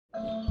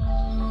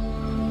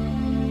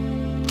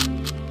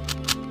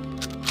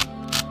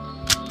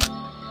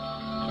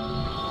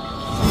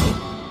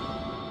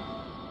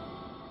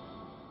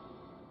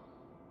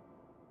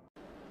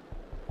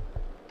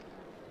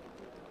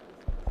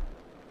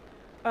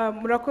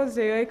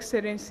Murakoze Your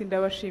Excellency,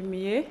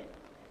 ndabashimiye.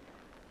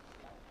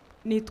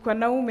 Nitwa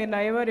Naume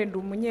Nayebarenda,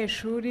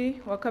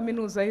 umunyeshuri wa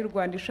Kaminuza y'u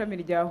Rwanda ishami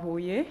rya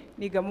Huye,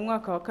 niga mu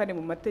mwaka wa 4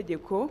 mu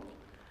mategeko.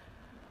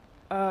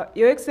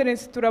 Your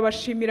Excellency,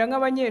 turabashimira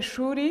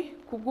nk'abanyeshuri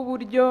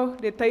kubw'uburyo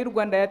leta y'u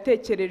Rwanda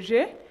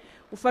yatekereje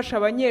ufasha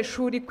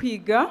abanyeshuri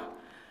kwiga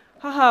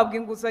hahabwa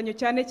inguzanyo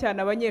cyane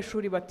cyane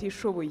abanyeshuri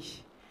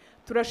batishoboye.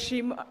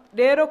 Turashima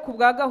rero ku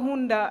bwa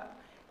gahunda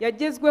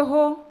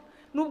yagezweho,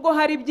 nubwo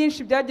hari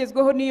byinshi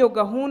byagezweho n'iyo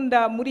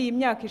gahunda muri iyi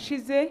myaka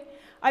ishize,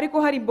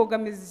 ariko hari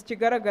imbogamizi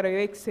zikigaragara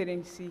Your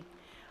Excellency.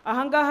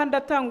 Ahangaha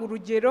ndatanga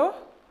urugero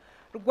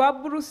rwa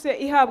buruse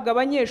ihabwa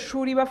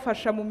abanyeshuri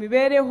bafasha mu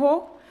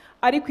mibereho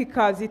ariko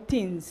ikaza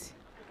itinze.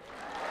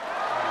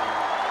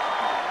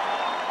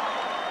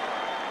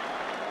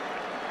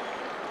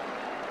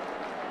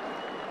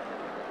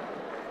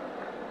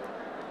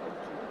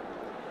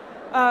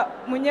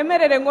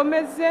 Munyemerere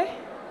ngomeze.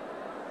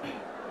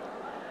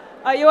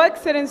 Your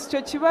Excellency,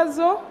 icyo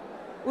kibazo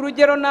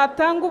urugero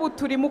natanga ubu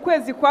turi mu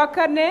kwezi kwa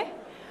 4,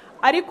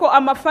 ariko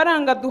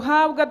amafaranga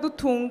duhabwa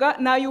dutunga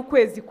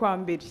n'ay'ukwezi kwa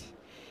mbere.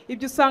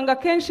 Ibyo usanga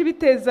kenshi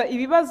biteza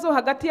ibibazo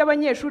hagati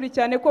y'abanyeshuri,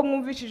 cyane ko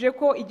mwumvishije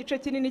ko igice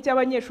kinini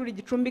cy'abanyeshuri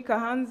gicumbika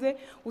hanze,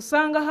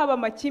 usanga haba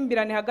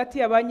amakimbirane hagati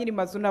y'abanyiri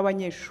mazu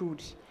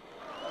n'abanyeshuri.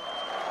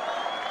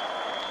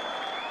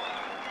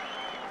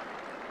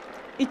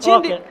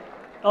 Ikindi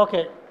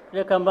Okay,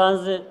 reka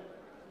mbanze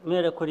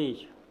mere kuri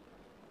iyo.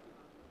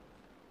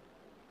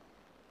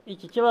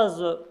 Iki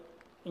kibazo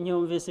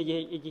nyumvise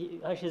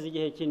hashize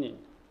igihe kinini.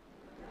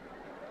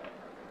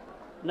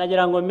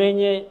 Nagira ngo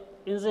menye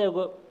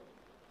inzego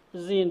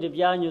zindi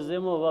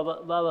byanyuzemo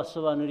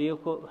babasobanuriye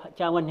ko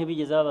cyangwa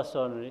ntibigeze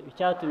babasobanurira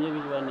icyatumye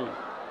biba niyo.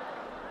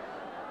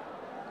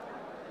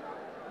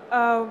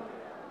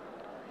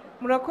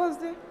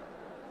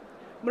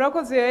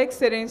 Murakoze Your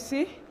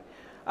Excellency.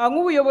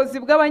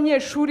 Nk'ubuyobozi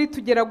bw'abanyeshuri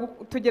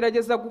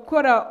tugerageza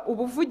gukora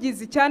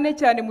ubuvugizi cyane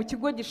cyane mu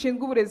kigo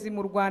gishinzwe uburezi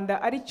mu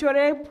Rwanda ari cyo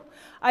REB,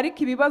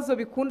 ariko ibibazo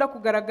bikunda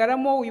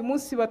kugaragaramo uyu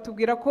munsi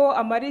batubwira ko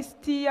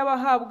amalisiti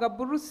y'abahabwa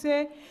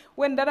buruse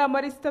wenda ari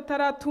amalisiti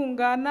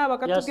ataratungana,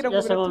 bakatubwira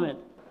ngo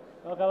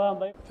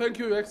Thank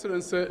you, Your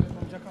Excellency.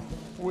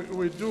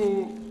 We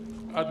do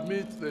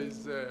admit there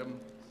is a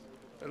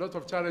lot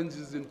of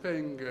challenges in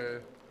paying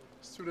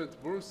student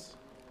burse.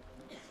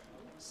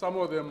 Some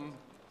of them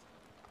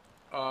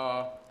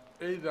are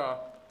either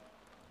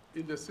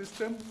in the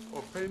system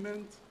of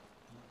payment,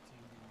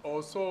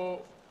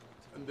 also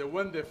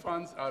when the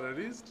funds are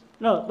released.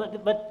 No,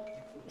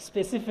 but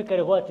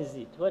specifically what is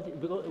it?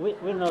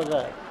 We know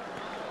that.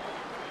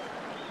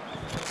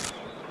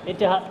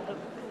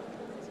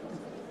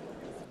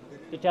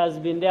 It has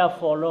been there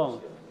for long.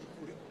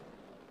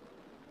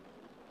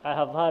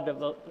 I've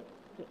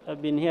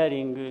been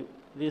hearing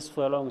this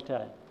for a long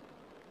time.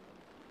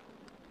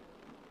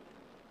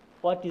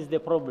 What is the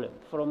problem?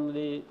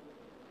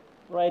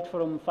 Right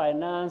from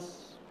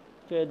finance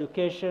to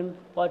education,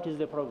 what is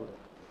the problem?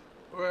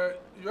 Well,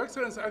 Your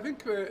Excellency, I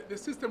think the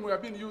system we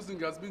have been using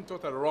has been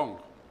totally wrong.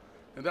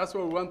 And that's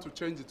why we want to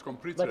change it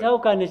completely. But how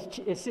can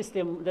a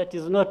system that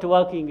is not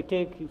working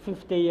take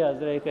 50 years,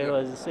 like I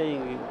was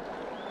saying?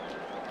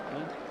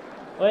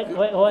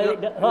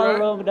 How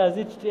long does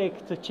it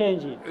take to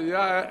change it?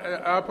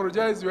 Yeah, I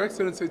apologize, Your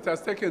Excellency, it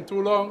has taken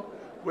too long.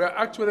 We are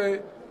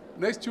actually,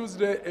 next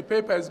Tuesday, a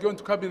paper is going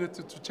to Cabinet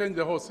to change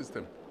the whole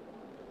system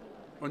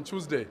on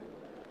Tuesday.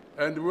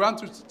 And we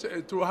want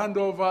to hand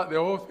over the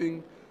whole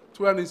thing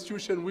to an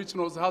institution which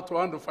knows how to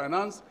handle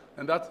finance,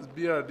 and that is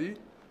BRD.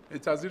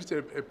 It has reached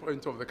a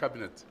point of the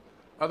Cabinet.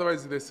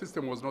 Otherwise, the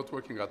system was not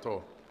working at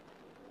all.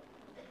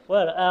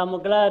 Well,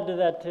 I'm glad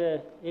that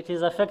it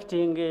is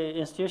affecting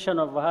institution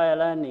of higher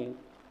learning,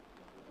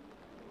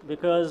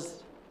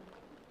 because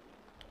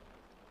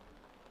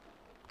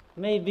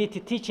maybe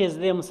it teaches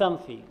them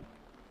something,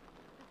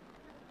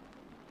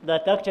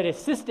 that actually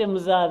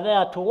systems are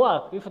there to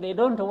work. If they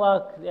don't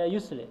work, they are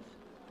useless.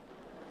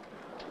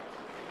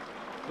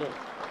 Yes.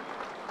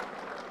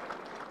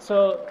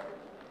 So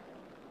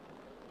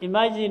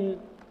imagine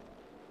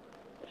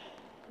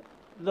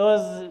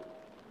those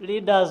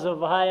leaders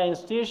of higher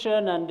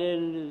institution and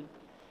then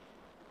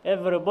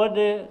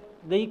everybody,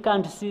 they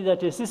can't see that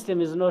the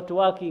system is not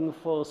working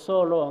for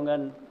so long.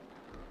 And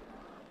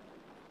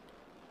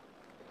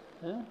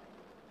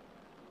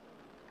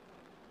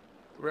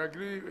we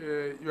agree,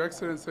 Your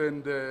Excellency,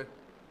 and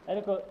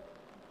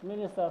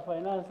Minister of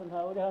Finance and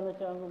how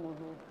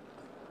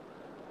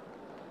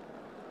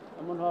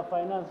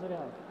finance.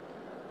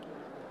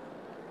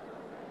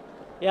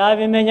 Yeah,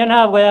 we mentioned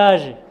how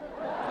voyage.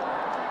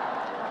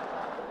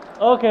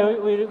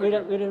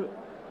 Okay,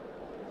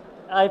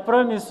 I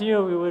promise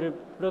you we will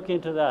look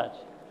into that.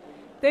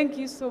 Thank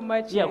you so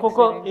much. Yeah,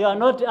 Koko, you are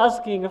not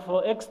asking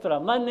for extra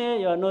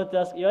money. You are not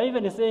asking. You are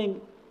even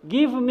saying,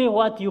 "Give me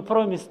what you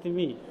promised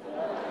me."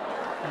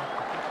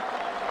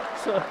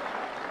 So,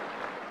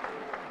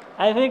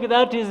 I think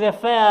that is a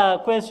fair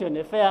question,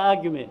 a fair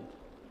argument.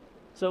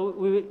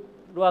 So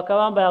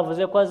Lwakabamba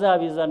yavuze ko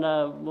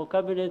azabizana mu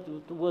cabinet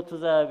ubwo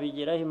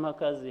tuzabigiraho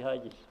impaka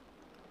zihagije.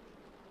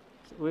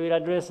 We will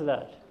address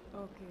that.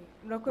 Okay.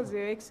 Murakoze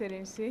Your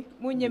Excellency.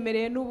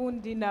 Munyemereye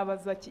n'ubundi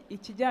nabaza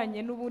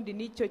ikijyanye n'ubundi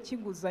n'icyo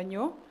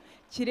kinguzanyo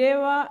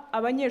kireba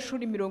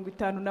abanyeshuri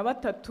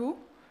 53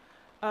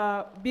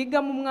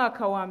 biga mu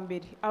mwaka wa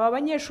mbere. Aba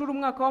banyeshuri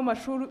umwaka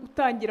w'amashuri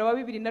utangira wa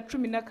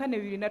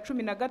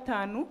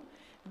 2014-2015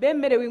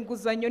 bemerewe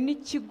inguzanyo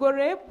n'ikigo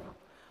REB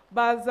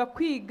baza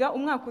kwiga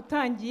umwaka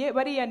utangiye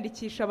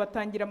bariyandikisha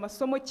batangira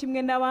amasomo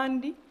kimwe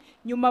n'abandi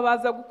nyuma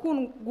baza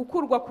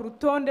gukurwa ku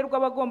rutonde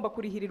rw'abagomba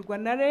kurihirirwa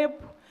na REB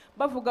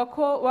bavuga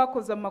ko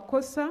bakoze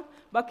amakosa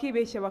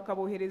bakibeshya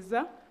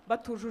bakabohereza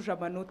batujuje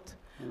amanota.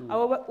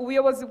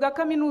 Ubuyobozi bwa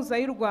kaminuza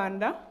y'u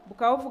Rwanda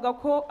bukaba buvuga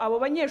ko abo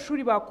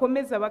banyeshuri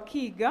bakomeza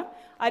bakiga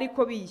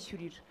ariko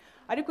biyishyurira.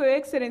 Ariko Your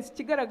Excellency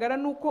kigaragara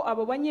nuko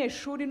abo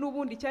banyeshuri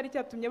n'ubundi cyari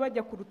cyatumye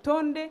bajya ku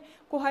rutonde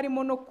ko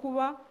harimo no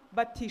kuba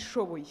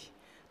batishoboye.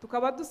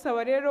 Tukaba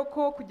dusaba rero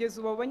ko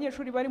kugeza ubu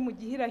abanyeshuri bari mu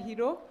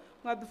gihirahiro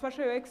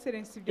mwadufasha Your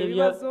Excellency ibyo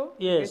bibazo.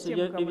 Yes,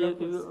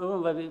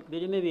 urumva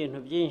birimo ibintu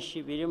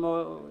byinshi,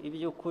 birimo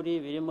iby'ukuri,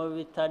 birimo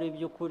bitari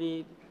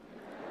iby'ukuri.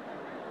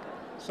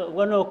 So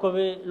ubwo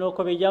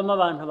nuko bijyamo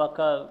abantu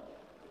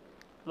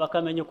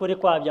bakamenya ukuri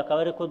kwabyo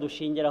akaba ariko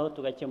dushingiraho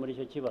tugakemura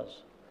icyo kibazo.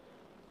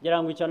 Ngira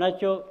ngo icyo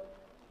nacyo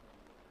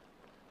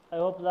I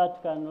hope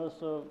that can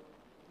also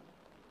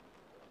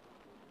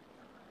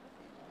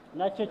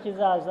nacyo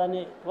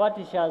kizazane what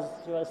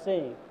you are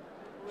saying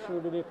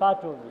should be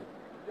part of it.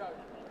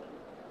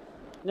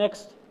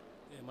 Next.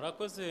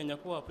 Murakoze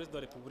nyakubahwa Perezida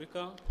wa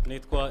Repubulika,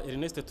 nitwa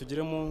Ernest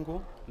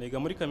Tugiremungu, niga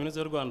muri Kaminuza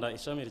y'u Rwanda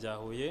ishami rya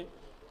Huye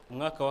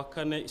umwaka wa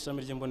 4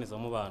 ishami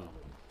ry'imbonezamubano.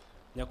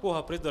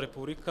 Nyakubahwa Perezida wa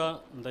Repubulika,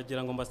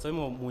 ndagira ngo mbasabe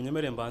mu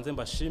nyemere mbanze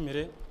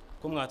mbashimire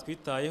ko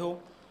mwatwitayeho,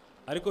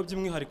 ariko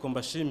by'umwihariko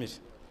mbashimire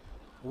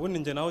ubundi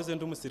nge nahoze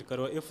ndi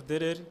umusirikare wa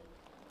FDLR,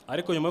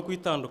 ariko nyuma yo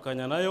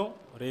kwitandukanya nayo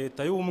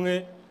leta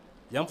y'ubumwe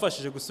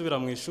yamfashije gusubira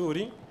mu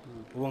ishuri.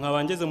 Ubu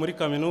nkaba ngeze muri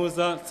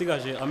kaminuza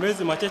nsigaje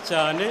amezi make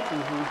cyane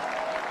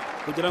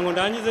kugira ngo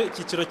ndangize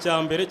icyiciro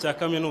cya mbere cya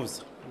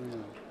kaminuza.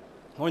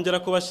 Nkongera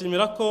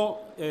kubashimira ko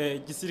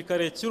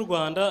igisirikare cy'u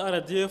Rwanda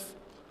RDF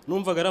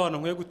numvaga ari abantu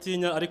nkwiye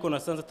gutinya, ariko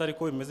nasanze atari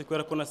ko bimeze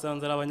kubera ko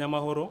nasanze ari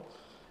abanyamahoro.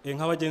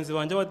 Nk'abagenzi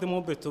banjye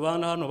bademobe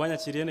tubana hano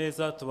banyakiriye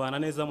neza, tubana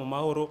neza mu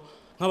mahoro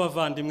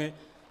nk'abavandimwe.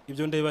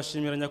 Ibyo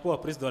ndabashimira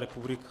nyakubahwa Perezida wa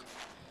Repubulika.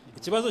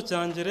 Ikibazo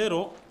cyanjye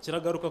rero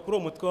kiragaruka kuri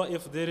uwo mutwe wa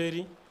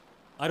FDLR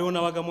ariwo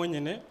nabagamo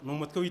nyene, ni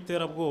umutwe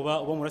w'iterabwoba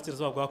wo mu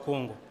burasirazuba bwa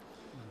Kongo.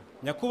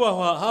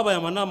 Nyakubahwa, habaye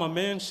amanama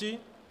menshi,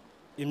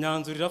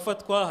 imyanzuro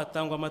irafatwa,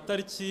 hatangwa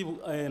amatariki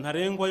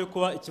ntarengwa yo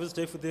kuba ikibazo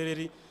cya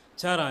FDLR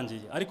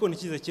cyarangiye, ariko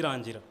ntikize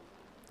kirangira.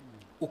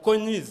 Uko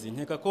nyizi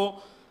nkeka ko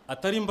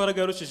atari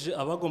imbaraga yarushije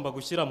abagomba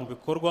gushyira mu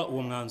bikorwa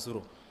uwo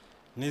mwanzuro.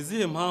 Ni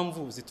izihe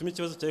mpamvu zituma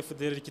ikibazo cya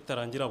FDLR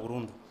kitarangira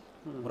burundu?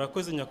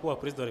 Murakoze nyakubahwa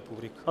Perezida wa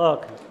Repubulika.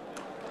 Okay.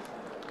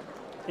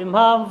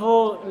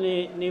 Impamvu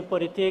ni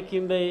politiki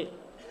mbe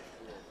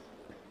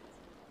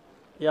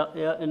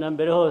na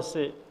mbere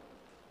hose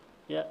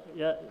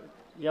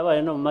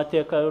yabaye no mu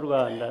mateka y'u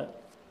Rwanda.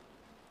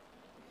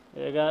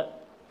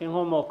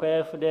 Inkomoko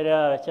ya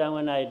FDLR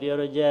cyangwa na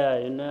ideology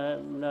yayo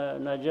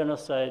na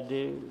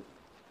genocide,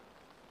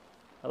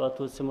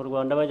 abatutsi mu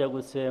Rwanda bajya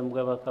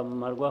gutsembwa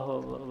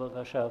bakamarwaho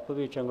bagashaka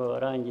kubica ngo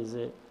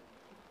barangize.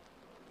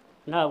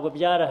 Ntabwo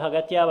byara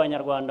hagati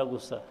y'abanyarwanda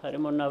gusa,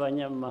 harimo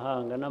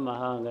n'abanyamahanga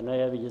n'amahanga nayo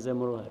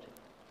yabigizemo uruhare.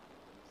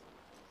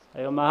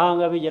 Ayo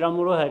mahanga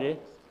bigiramo uruhare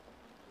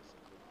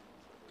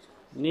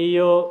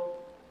niyo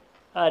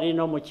ari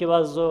no mu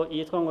kibazo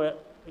yitwa ngo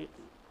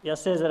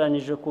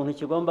yasezeranije ukuntu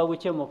kigomba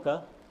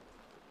gukemuka,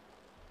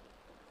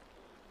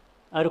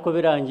 ariko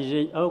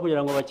birangije aho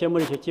kugira ngo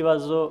bakemure icyo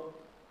kibazo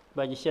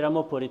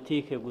bagishyiramo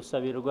politike gusa.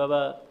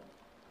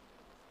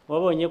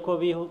 Wabonye ko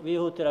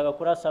bihutiraga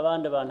kurasa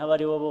abandi bantu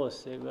abari bo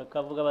bose,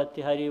 bakavuga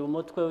bati hari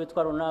umutwe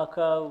witwa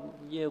runaka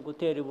ugiye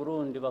gutera i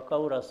Burundi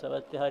bakawurasa,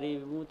 bati hari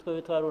umutwe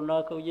witwa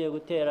runaka ugiye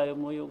gutera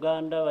mu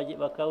Uganda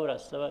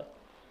bakawurasa.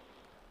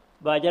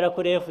 Bagera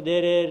kuri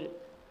FDLR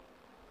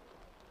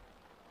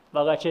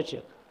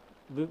bagaceceka.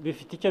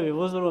 Bifite icyo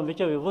bivuze, urumva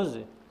icyo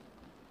bivuze?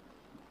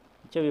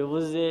 Icyo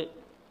bivuze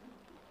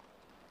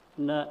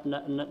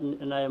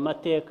na ayo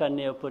mateka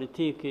n'iyo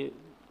politiki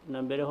na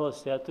mbere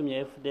hose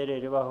yatumye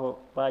FDLR baho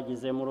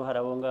bagizemo uruhare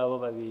abo ngabo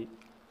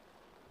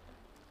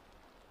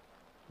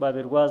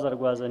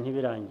babirwaza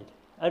ntibirangire.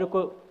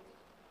 Ariko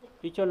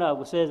icyo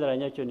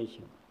nagusezeranya cyo ni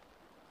kimwe,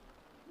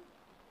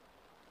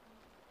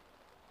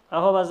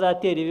 aho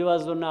bazatera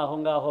ibibazo naho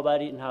ngaho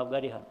bari, ntabwo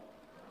ari hano.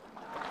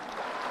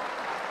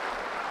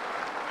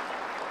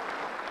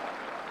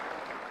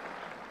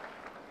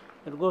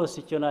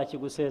 Rwose icyo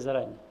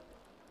nakigusezeranya,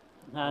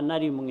 nta na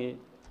rimwe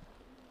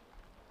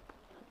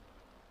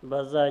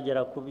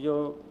bazagera ku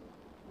byo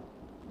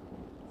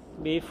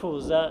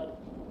bifuza.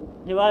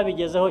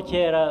 Ntibabigezeho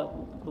kera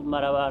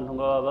kumara abantu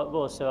ngo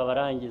bose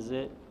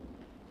babarangize,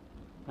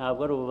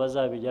 ntabwo ari ubu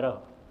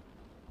bazabigeraho.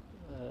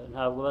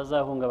 ntabwo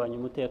bazahungabanya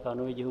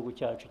umutekano w'igihugu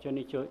cyacu. Icyo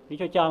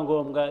nicyo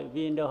cyangombwa,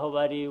 bindi aho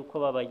bari uko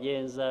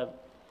babagenza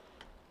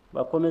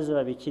bakomeze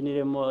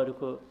babikiniremo,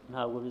 ariko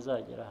ntabwo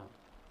bizagera hano.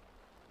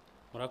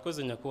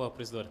 Murakoze nyakubahwa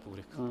Perezida wa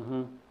Repubulika.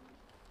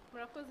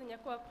 Murakoze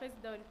nyakubahwa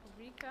Perezida wa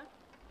Repubulika.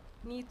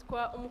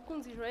 Nitwa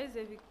Umukunzi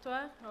Joyeuse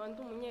Victoire, nkaba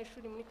ndi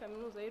umunyeshuri muri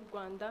Kaminuza y'u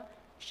Rwanda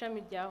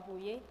ishami rya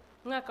Huye,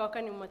 umwaka wa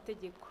 4 mu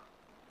mategeko.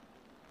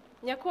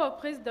 Nyakubahwa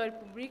Perezida wa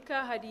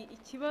Repubulika, hari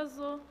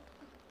ikibazo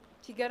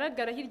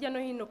kigaragara hirya no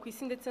hino ku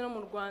isi ndetse no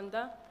mu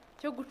Rwanda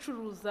cyo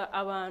gucuruza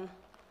abantu.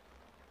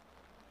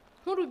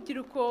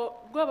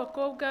 Nk'urubyiruko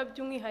rw'abakobwa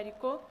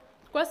by'umwihariko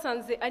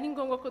twasanze ari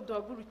ngombwa ko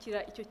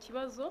duhagurukira icyo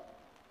kibazo,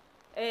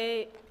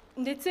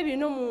 ndetse biri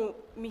no mu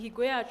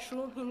mihigo yacu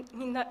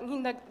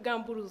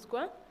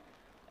nk'indagamburuzwa.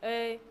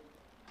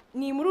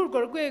 Ni muri urwo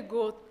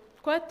rwego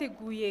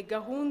twateguye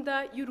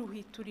gahunda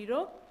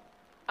y'uruhituriro,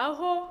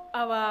 aho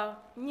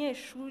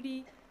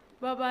abanyeshuri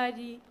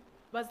b'abari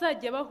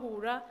bazajya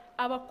bahura,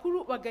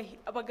 abakuru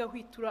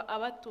bagahwitura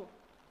abato,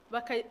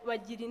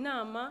 bakabagira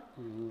inama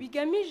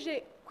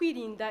bigamije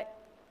kwirinda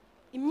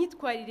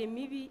imyitwarire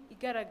mibi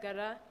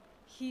igaragara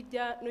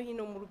hirya no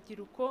hino mu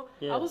rubyiruko,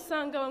 aho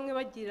usanga bamwe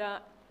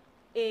bagira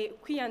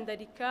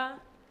kwiyandarika,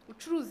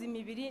 gucuruza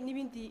imibiri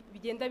n'ibindi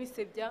bigenda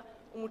bisebya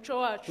umuco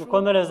wacu.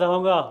 Gukomereza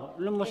aho ngaho,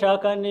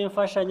 numushaka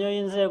n'imfashanyo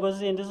y'inzego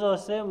zindi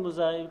zose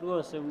muzayi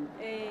rwose.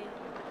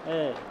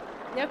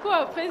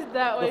 Nyakubahwa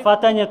Perezida,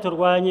 dufatanye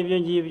turwanye ibyo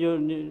ngibyo.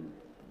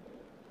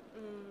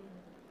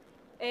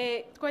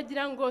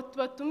 Twagira ngo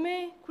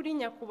tubatume kuri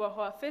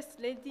nyakubahwa First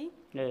Lady,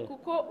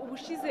 kuko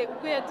ubushize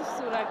ubwo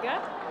yadusuraga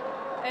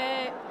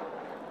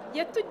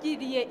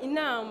yatugiriye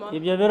inama.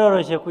 Ibyo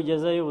biroroshye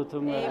kugezayo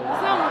ubutumwa.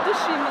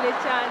 Uzamudushimire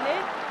cyane,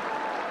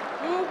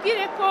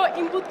 mubwire ko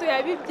imbuto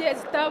yabibye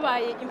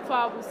zitabaye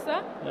imfabusa,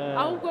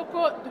 ahubwo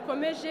ko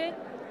dukomeje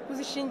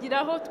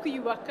kuzishingiraho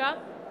twiyubaka,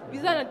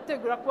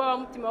 bizanadutegura kuba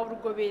abamutima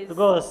w'urugo beza.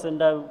 Rwose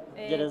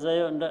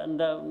ndagerezayo,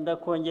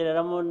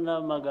 ndakongereramo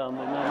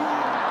n'amagambo menshi.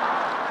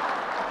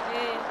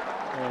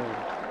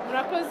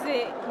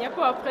 Murakoze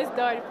nyakubahwa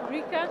Perezida wa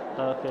Repubulika,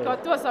 tukaba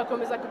tubasaba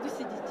gukomeza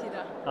kudushyigikira.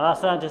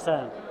 Asante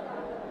sana.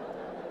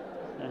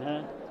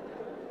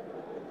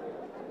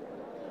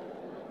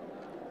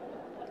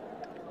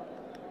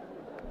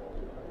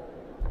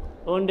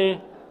 Undi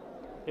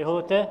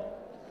ihute.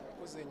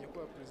 Murakoze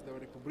nyakubahwa Perezida wa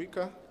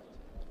Repubulika,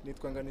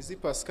 nitwa Nganizi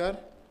Pascal,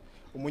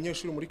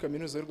 umunyeshuri muri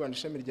Kaminuza y'u Rwanda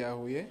ishami rya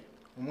Huye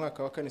mu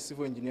mwaka wa 4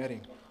 Civil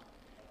Engineering.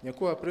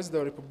 Nyakubahwa Perezida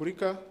wa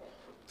Repubulika,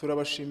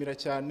 turabashimira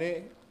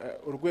cyane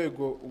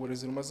urwego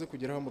uburezi rumaze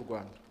kugeraho mu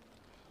Rwanda.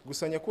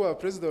 Gusa nyakubahwa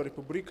Perezida wa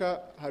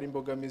Repubulika, hari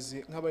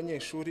imbogamizi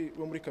nk'abanyeshuri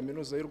bo muri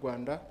Kaminuza y'u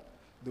Rwanda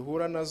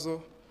duhura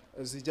nazo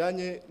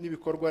zijyanye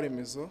n'ibikorwa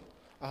remezo.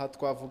 Aha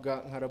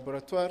twavuga nka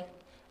laboratoire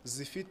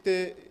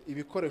zifite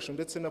ibikoresho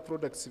ndetse na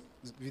products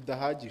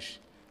bidahagije,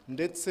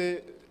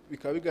 ndetse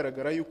bikaba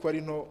bigaragara yuko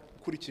ari nto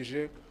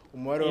ukurikije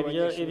umubare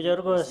w'abanyeshuri. Ibyo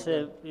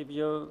rwose,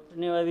 ibyo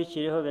niba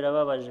bikiriho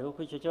birababaje,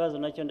 kuko icyo kibazo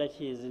nacyo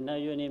ndakizi,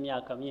 nayo ni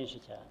imyaka myinshi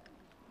cyane.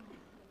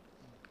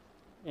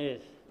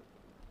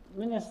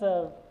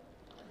 Minisita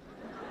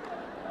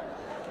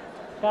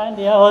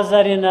kandi yahoze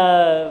ari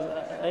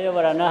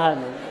ayobora na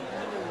hano,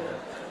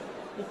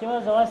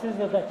 ikibazo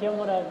wasize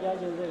udakemura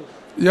byagenze bite?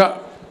 Yeah,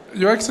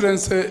 Your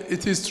Excellency,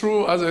 it is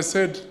true, as I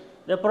said.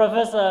 The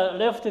professor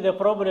left the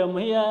problem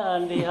here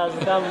and he has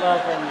come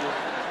back and...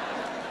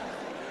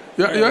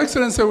 Your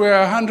Excellency, we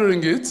are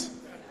handling it.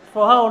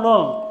 For how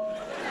long?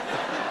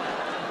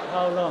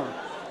 How long?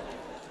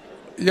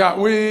 Yeah,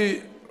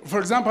 for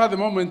example, at the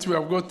moment we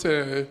have got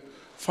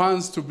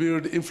funds to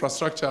build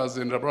infrastructures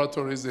and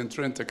laboratories and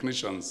train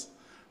technicians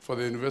for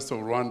the University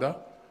of Rwanda,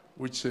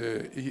 which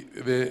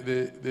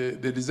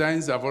the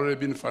designs have already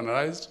been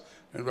finalized,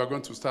 and we are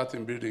going to start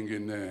in building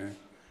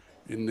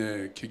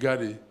in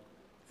Kigali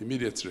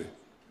immediately.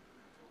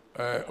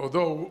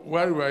 Although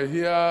while we were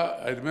here,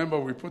 I remember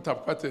we put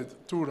up quite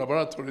 3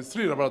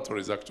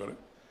 laboratories actually,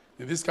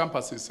 in this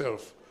campus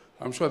itself.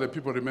 I'm sure that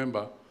people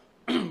remember.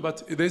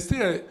 But there's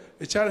still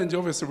a challenge,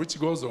 obviously, which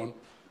goes on.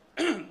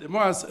 The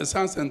more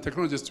science and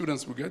technology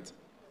students we get,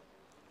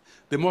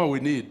 the more we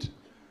need.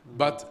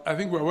 But I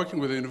think we're working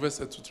with the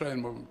university to try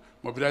and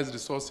mobilize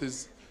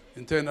resources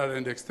internally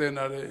and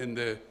externally,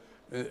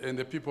 and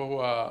the people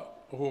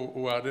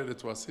who are ready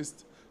to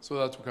assist, so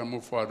that we can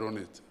move forward on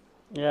it.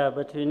 Yeah,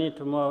 but we need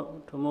to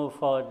move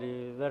forward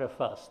very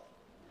fast.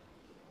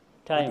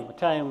 Time,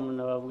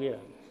 nababwira.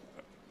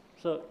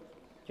 So,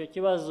 icyo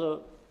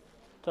kibazo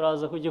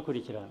turaza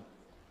kugikurikirana.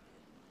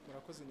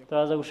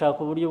 Turaza gushaka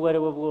uburyo ubwo ari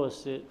bwo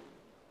bwose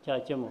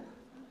cyakemuka.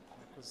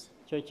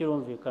 Cyo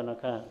kirumvikana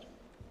kandi.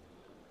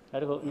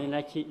 Ariko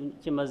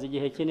kimaze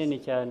igihe kinini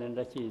cyane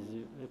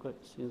ndakizi, ariko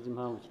sinzi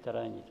impamvu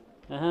kitarangira.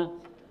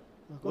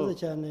 Murakoze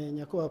cyane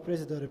nyakubahwa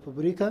Perezida wa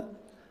Repubulika.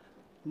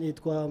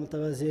 Nitwa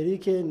Mutabazi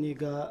Eric,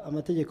 niga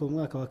amategeko mu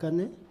mwaka wa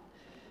 4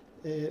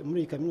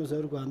 muri Kaminuza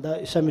y'u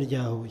Rwanda ishami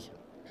rya Huye.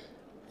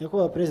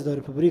 Nyakubahwa Perezida wa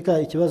Repubulika,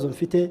 ikibazo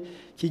mfite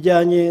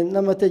kijyanye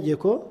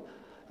n'amategeko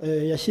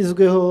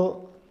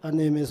yashyizweho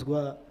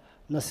anemezwa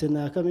na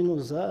Sena ya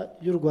Kaminuza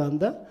y'u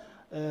Rwanda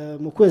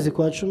mu kwezi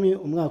kwa 10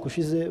 umwaka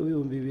ushize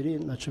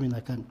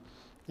w'2014.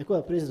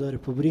 Nyakubahwa Perezida wa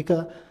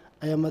Repubulika,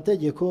 aya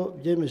mategeko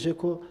byemeje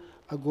ko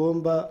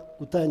agomba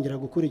gutangira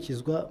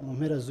gukurikizwa mu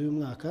mpera z'uyu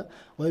mwaka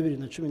wa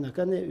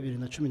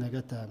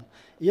 2014-2015.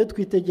 Iyo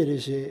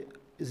twitegereje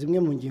zimwe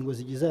mu ngingo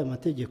zigize aya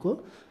mategeko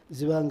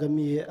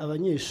zibangamiye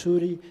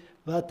abanyeshuri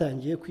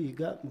batangiye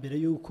kwiga mbere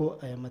y'uko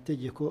aya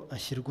mategeko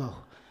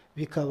ashyirwaho,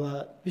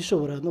 bikaba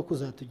bishobora no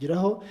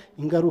kuzatugiraho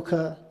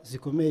ingaruka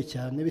zikomeye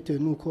cyane bitewe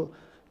n'uko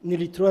ni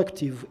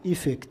retroactive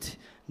effect,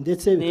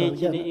 ndetse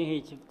bikaba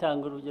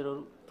byatanga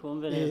urugero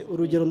twumve.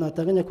 Urugero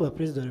natanga Nyakubahwa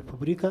Perezida wa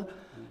Repubulika,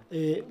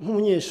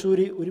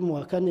 nk'umunyeshuri uri mu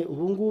wa 4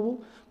 ubu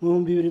ngubu mu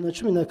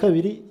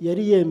 2012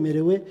 yari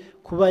yemerewe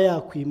kuba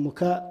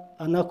yakwimuka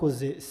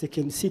anakoze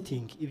second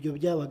sitting. Ibyo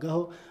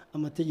byabagaho,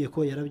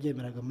 amategeko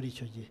yarabyemeraga muri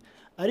icyo gihe,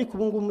 ariko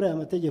ubu ngubu muri aya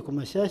mategeko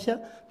mashyashya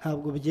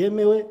ntabwo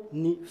byemewe,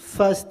 ni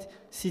first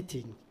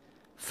sitting,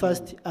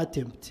 first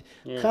attempt.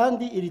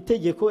 Kandi iri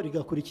tegeko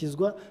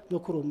rigakurikizwa no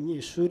kuri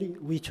umunyeshuri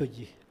w'icyo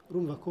gihe.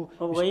 Urumva ko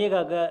ubwo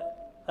yigaga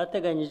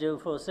ateganyije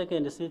for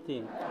second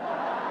sitting.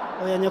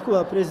 Oya,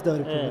 Nyakubahwa Perezida wa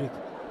Repubulika,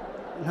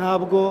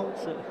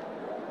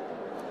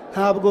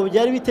 ntabwo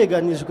byari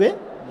biteganijwe,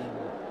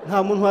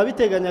 nta muntu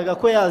wabiteganyaga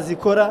ko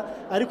yazikora,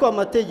 ariko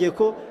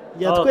amategeko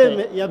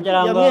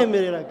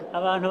yamwemereraga.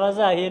 Abantu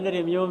bazahindura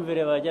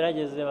imyumvire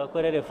bagerageze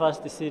bakorere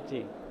first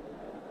sitting.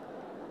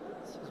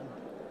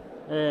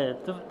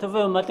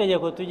 Tuve mu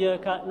mategeko tujye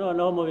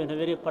noneho mu bintu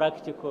biri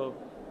practical.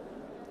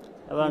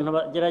 Abantu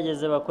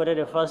bagerageze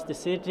bakorere first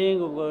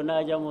sitting, ubwo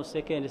najya mu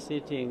second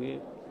sitting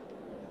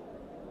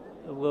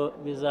ubwo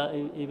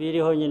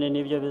ibiriho nyine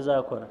nibyo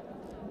bizakora.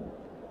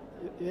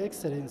 Your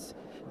Excellency,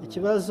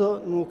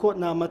 ikibazo nuko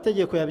nta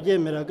mategeko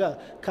yabyemeraga,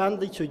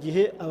 kandi icyo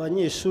gihe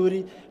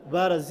abanyeshuri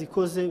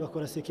barazikoze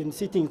bakora second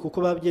sitting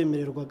kuko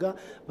babyemererwaga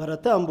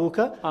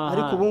baratambuka,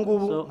 ariko ubu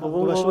ngubu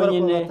ntabwo bashobora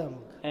kuba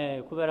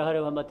batambuka kubera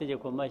hariho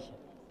amategeko mashya.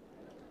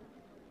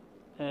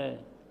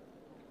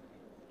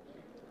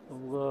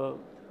 Ubwo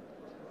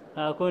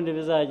nta kundi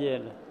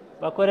bizagenda,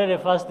 bakorere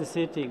first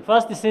sitting.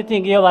 First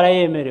sitting iyo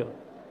barayemerewe.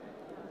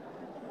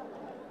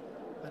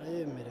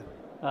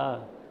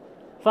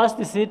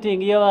 First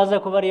sitting iyo baza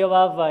kuba ariyo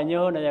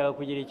bavanyeho najyaga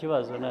kugira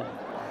ikibazo nayo,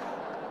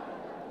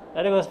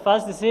 ariko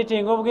first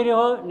sitting ubwo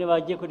iriho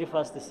ntibajye kuri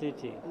first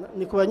sitting.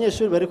 Ni ku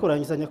banyeshuri bari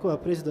kurangiza Nyakubahwa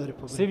Perezida wa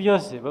Repubulika. Si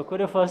byose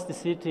bakore first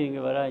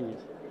sitting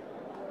barangiza.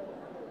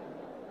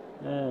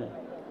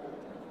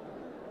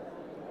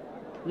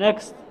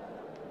 Next.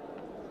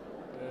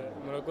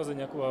 Murakoze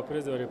Nyakubahwa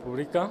Perezida wa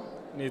Repubulika,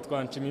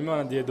 nitwa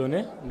Nshimiyimana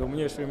Dieudonné, ndi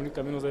umunyeshuri muri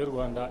Kaminuza y'u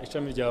Rwanda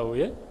ishami rya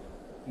Huye,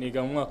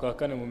 niga mu mwaka wa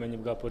 4 mu bumenyi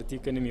bwa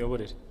politike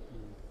n'imiyoborere.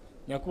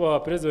 Nyakubahwa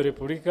Perezida wa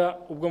Repubulika,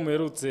 ubwo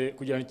muherutse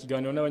kugirana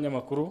ikiganiro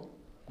n'abanyamakuru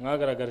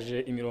mwagaragaje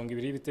imirongo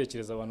ibiri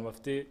y'ibitekerezo abantu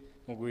bafite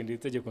mu guhindura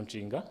itegeko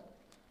nshinga,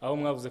 aho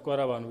mwavuze ko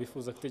hari abantu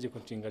bifuza ko itegeko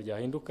nshinga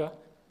ryahinduka,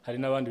 hari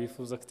n'abandi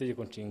bifuza ko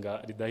itegeko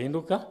nshinga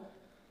ridahinduka,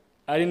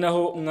 ari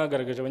naho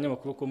mwagaragaje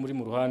abanyamakuru ko muri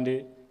mu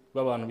ruhande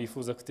b'abantu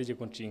bifuza ko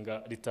itegeko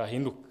nshinga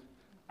ritahinduka.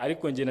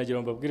 Ariko nge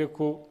nagira ngo mbabwire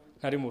ko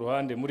ntari mu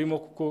ruhande murimo,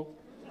 kuko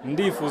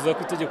ndifuza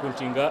ko itegeko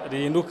nshinga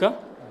rihinduka.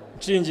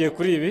 Nshingiye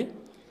kuri ibi,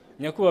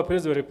 Nyakubahwa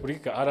Perezida wa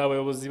Repubulika, hari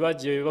abayobozi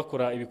bagiye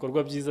bakora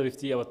ibikorwa byiza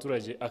bifitiye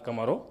abaturage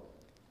akamaro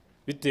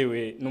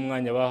bitewe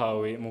n'umwanya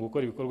bahawe mu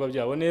gukora ibikorwa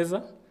byabo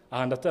neza.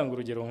 Aha ndatanga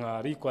urugero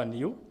nka Lee Kuan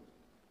Yew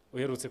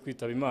uherutse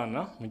kwitaba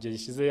Imana mu gihe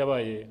gishize,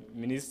 yabaye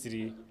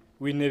minisitiri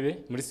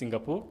w'intebe muri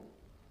Singapore,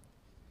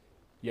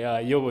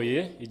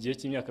 yayoboye igihe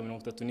cy'imyaka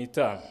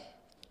 35.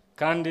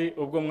 Kandi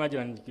ubwo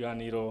mwagiranye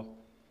ikiganiro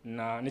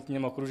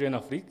n'ikinyamakuru Jeune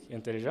Afrique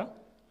Intelligent,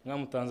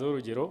 mwamutanzeho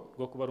urugero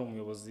rwo kuba ari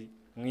umuyobozi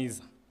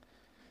mwiza.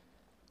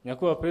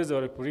 Nyakubahwa Perezida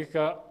wa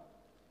Repubulika,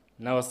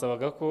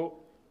 nabasabaga ko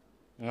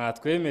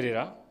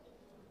mwatwemerera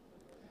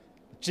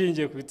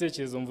nshingiye ku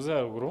bitekerezo mvuze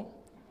haruguru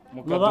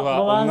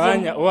mukaduha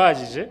umwanya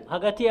uhagije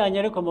hagati yanyu,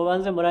 ariko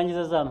mubanze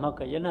murangiza za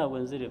mpaka, ye ntabwo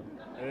nzirimo.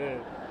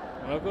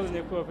 Murakoze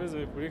Nyakubahwa Perezida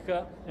wa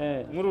Repubulika,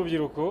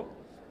 nk'urubyiruko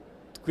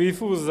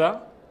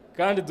twifuza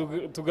kandi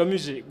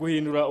tugamije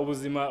guhindura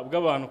ubuzima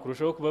bw'abantu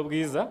kurushaho kuba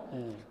bwiza,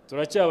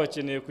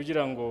 turacyabakeneye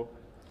kugira ngo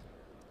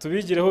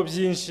tubigireho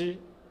byinshi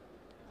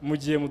mu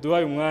gihe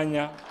muduhaye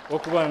umwanya wo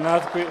kubana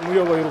natwe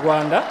muyoboye u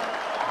Rwanda,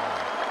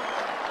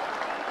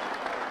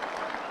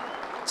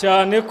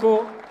 cyane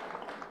ko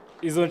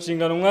izo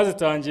nshingano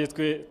mwazitangiye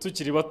twe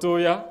tukiri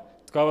batoya,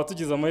 twaba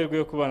tugize amahirwe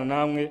yo kubana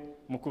namwe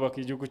mu kubaka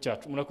igihugu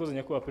cyacu. Murakoze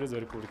Nyakubahwa Perezida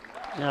wa Repubulika.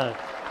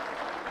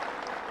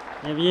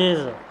 Ni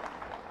byiza,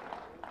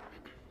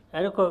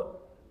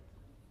 ariko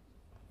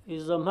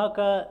izo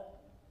mpaka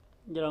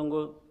ngira ngo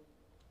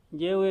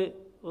ngewe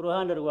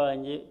uruhande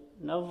rwanjye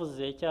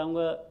navuze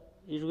cyangwa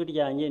ijwi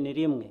ryanjye ni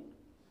rimwe.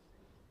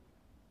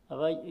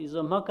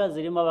 Izo mpaka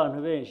zirimo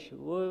abantu benshi,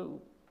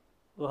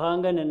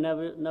 uhangane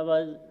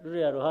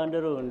n'abariya ruhande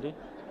rundi,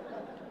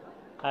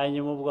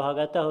 hanyuma ubwo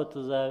hagati aho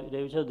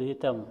tuzareba icyo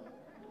duhitamo.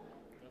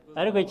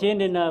 Ariko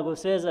ikindi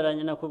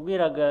nagusezeranye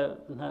nakubwiraga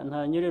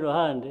nta nyuri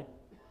ruhande,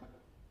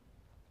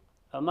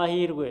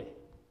 amahirwe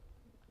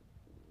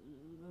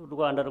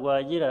Rwanda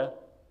rwagira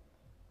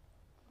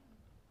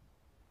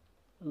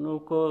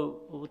nuko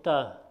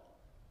ubutaha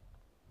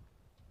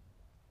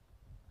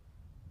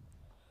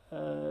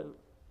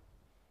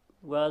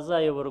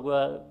rwazayoborwa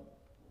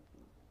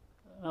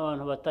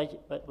n'abantu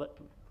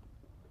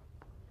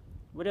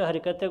buriya hari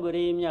kategori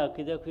y'imyaka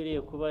idakwiriye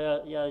kuba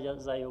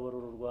yazayobora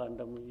uru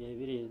Rwanda mu bihe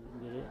biri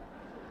imbere,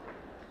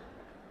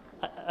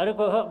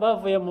 ariko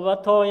bavuye mu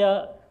batoya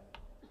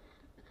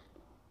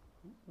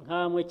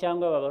nkamwe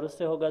cyangwa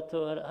babaruseho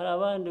gato, hari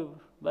abandi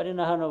bari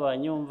na hano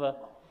banyumva,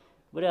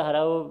 buriya hari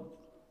abo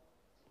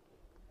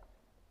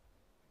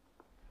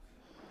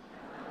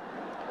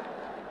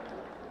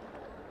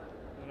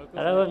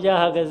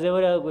byahagaze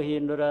buriya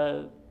guhindura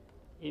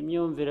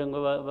imyumvire ngo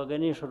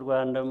baganishe u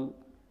Rwanda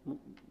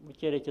mu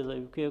cyerekezo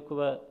bikwiye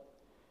kuba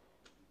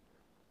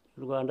u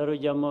Rwanda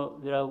rujyamo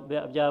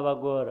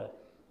byabagora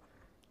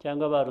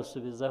cyangwa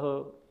barusubizaho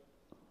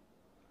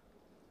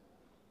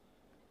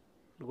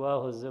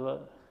rwahoze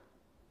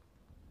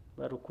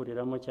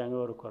barukuriramo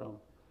cyangwa barukoramo.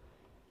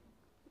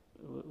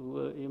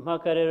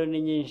 Impaka rero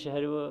ni nyinshi,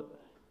 hariho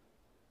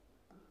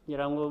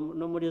ngira ngo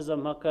no muri izo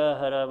mpaka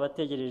hari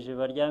abategereje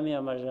baryamiye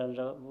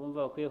amajanja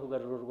bumva bakwiye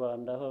kugarura u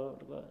Rwanda aho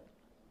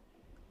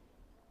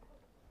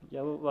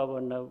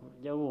babona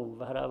jya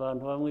wumva hari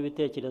abantu bamwe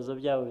ibitekerezo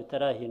byabo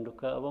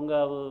bitarahinduka, abo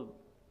ngabo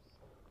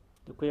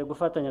dukwiye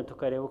gufatanya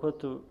tukareba uko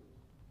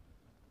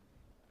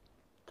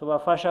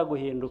tubafasha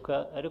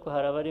guhinduka, ariko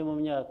hari abari mu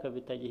myaka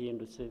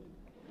bitagihindutse,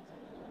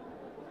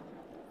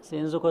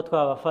 sinzi uko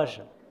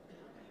twabafasha.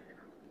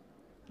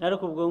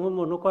 Ariko ubwo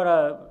nk'umuntu ukora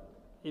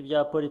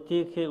ibya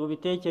politike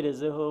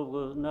ubitekerezeho, ubwo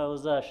nawe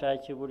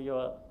uzashake uburyo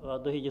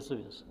waduha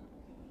igisubizo.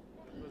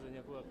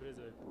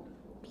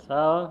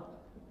 Sawa.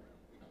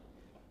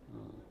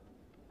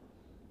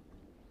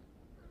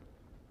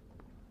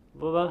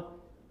 Vuba.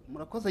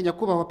 Murakoze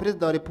nyakubahwa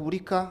Perezida wa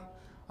Repubulika,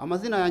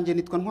 amazina yanjye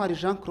nitwa Ntwari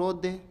Jean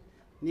Claude,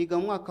 niga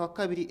mu mwaka wa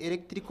 2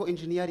 Electrical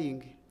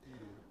Engineering.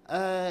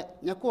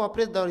 Nyakubahwa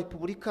Perezida wa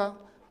Repubulika,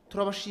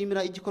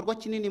 turabashimira igikorwa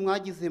kinini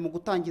mwagize mu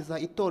gutangiza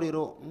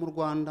itorero mu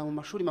Rwanda mu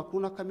mashuri makuru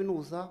na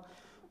kaminuza.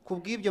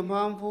 Kubw'ibyo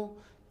mpamvu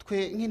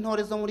twe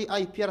nk'intore zo muri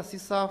IPRC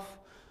SAF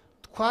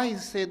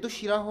twahise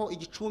dushyiraho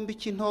igicumbi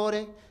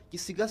cy'intore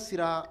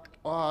gisigasira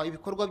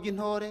ibikorwa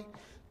by'intore,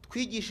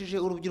 twigishije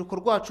urubyiruko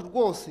rwacu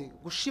rwose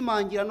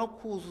gushimangira no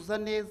kuzuza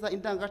neza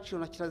indangagaciro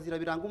na kirazira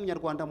biranga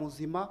umunyarwanda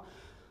muzima.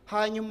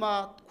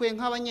 Hanyuma twe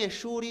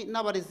nk'abanyeshuri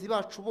n'abarezi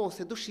bacu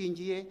bose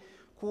dushingiye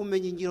ku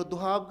bumenyi ngiro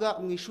duhabwa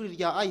mu ishuri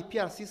rya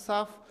IPRC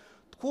SAF,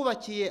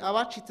 twubakiye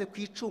abacitse ku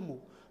icumu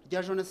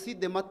rya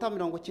Jenoside Mata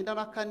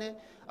 1994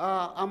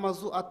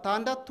 amazu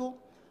 6.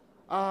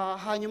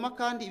 Hanyuma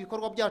kandi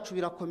ibikorwa byacu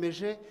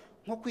birakomeje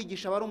nko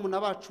kwigisha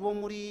barumuna bacu bo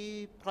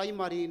muri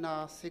primary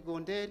na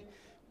secondary,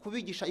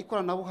 kubigisha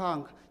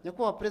ikoranabuhanga.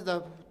 Nyakubahwa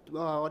Perezida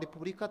wa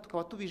Repubulika,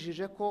 tukaba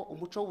tubijije ko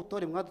umuco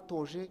w'ubutore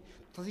mwadutoje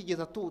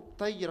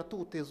tutazigera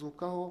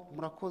tuwutezukaho.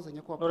 Murakoze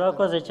nyakubahwa.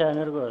 Urakoze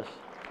cyane rwose.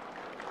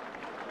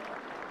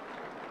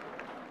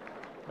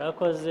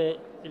 Urakoze.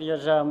 Iryo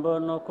jambo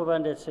no kuba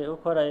ndetse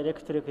ukora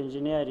electric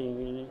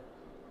engineering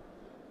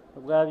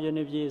ubwabyo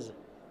ni byiza.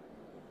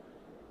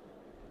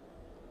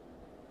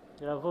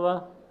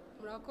 Vuba.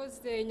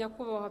 Murakoze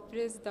nyakubahwa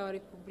Perezida wa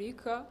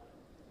Repubulika,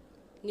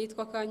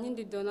 nitwa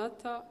Kankindi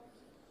Donata,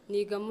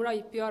 niga muri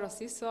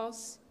IPRC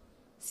SAS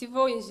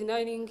Civil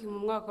Engineering mu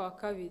mwaka wa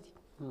 2.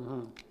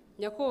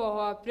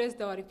 Nyakubahwa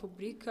Perezida wa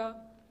Repubulika,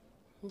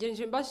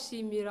 ngenje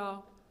mbashimira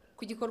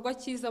ku gikorwa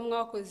cyiza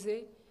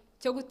mwakoze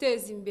cyo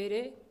guteza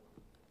imbere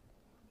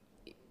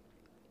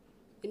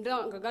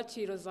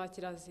indangagaciro za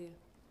kirazira.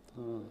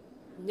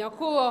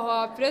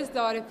 Nyakubahwa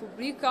Perezida wa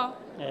Repubulika,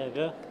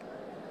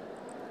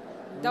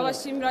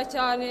 ndabashimira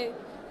cyane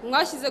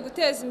mwashyize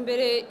guteza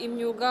imbere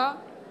imyuga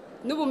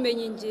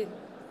n'ubumenyi ngiro.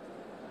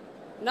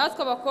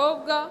 Natwe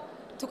abakobwa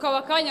tukaba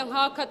akanya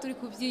nk'aka turi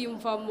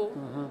kubyiyumvamo,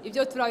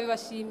 ibyo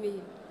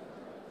turabibashimiye.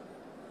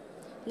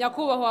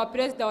 Nyakubahwa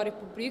Perezida wa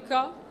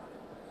Repubulika,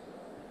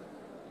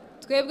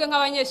 twebwe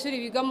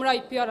nk'abanyeshuri biga muri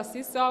IPRC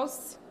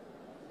South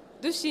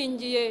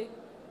dushingiye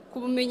ku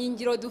bumenyi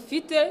ngiro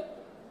dufite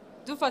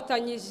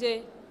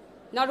dufatanyije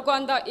na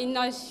Rwanda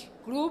Energy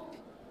Group,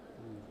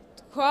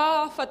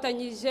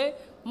 twafatanyije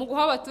mu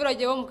guha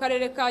abaturage bo mu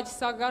karere ka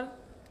Gisagara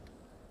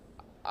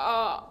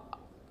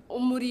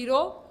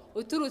umuriro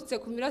uturutse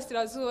ku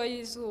mirasirazuba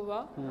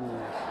y'izuba.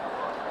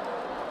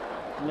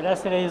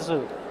 Mirasire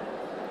y'izuba.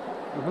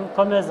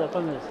 Komeza.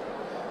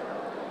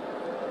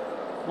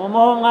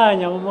 Mumuhe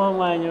umwanya.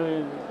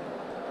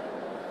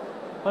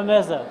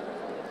 Komeza.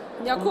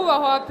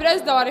 Nyakubahwa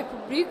Perezida wa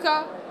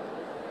Repubulika,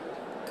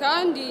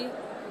 kandi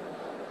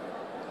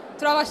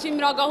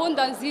turabashimira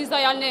gahunda nziza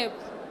ya NEB,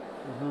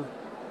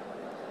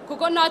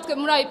 kuko natwe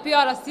muri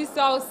IPRC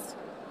South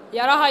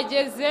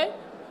yarahageze.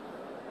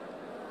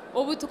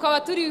 Ubu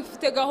tukaba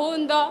turifite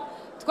gahunda,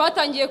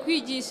 twatangiye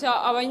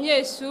kwigisha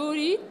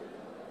abanyeshuri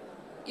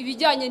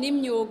ibijyanye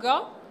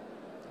n'imyuga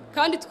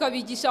kandi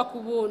tukabigisha ku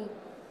buntu.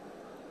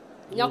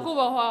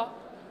 Nyakubahwa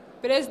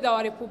Perezida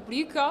wa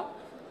Repubulika,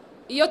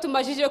 iyo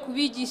tumajije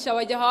kubigisha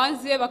bajya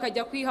hanze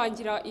bakajya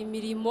kwihangira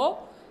imirimo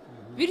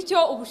bityo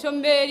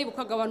ubushomeri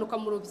bukagabanuka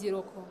mu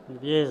rubyiruko. Ni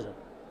byiza.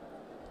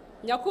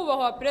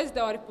 Nyakubahwa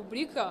Perezida wa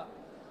Repubulika,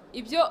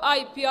 ibyo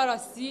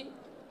IPRC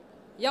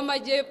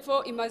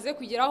y'Amajyepfo imaze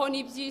kugeraho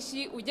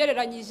n'ibyinshi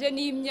ugereranyije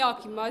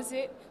n'imyaka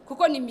imaze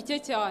kuko ni mike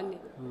cyane.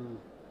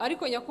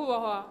 Ariko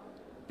Nyakubahwa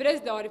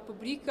Perezida wa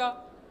Repubulika,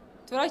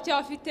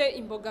 turacyafite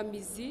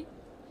imbogamizi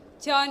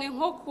cyane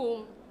nko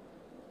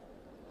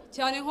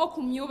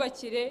ku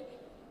myubakire.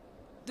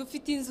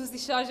 Dufite inzu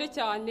zishaje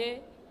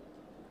cyane,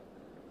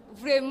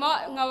 vraiment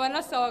nkaba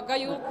nasabaga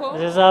yuko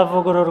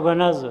zizavugururwa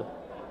nazo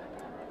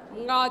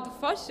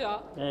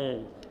mwadufasha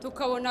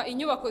tukabona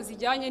inyubako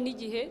zijyanye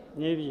n'igihe,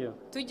 nibyo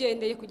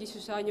tugendeye ku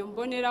gishushanyo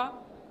mbonera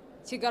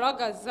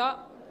kigaragaza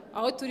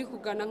aho turi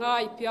kugana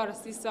nka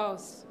IPRC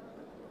South.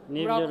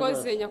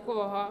 Murakoze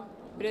Nyakubahwa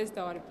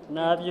Perezida wa Repubulika.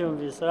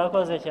 Nabyumvise,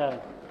 urakoze cyane.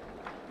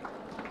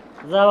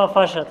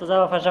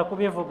 Tuzabafasha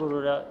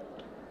kubivugurura.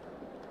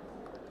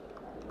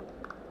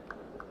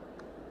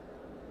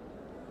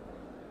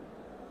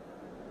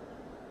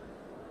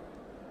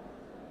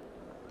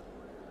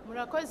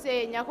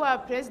 Murakoze Nyakubahwa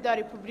Perezida wa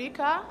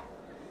Repubulika.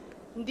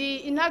 Ndi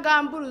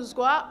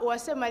intagamburuzwa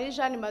Uwase Marie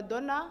Jeanne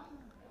Madonna,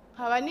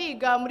 nkaba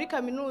niga muri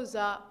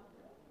Kaminuza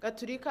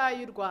Gatolika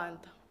y'u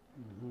Rwanda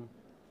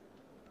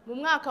mu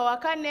mwaka wa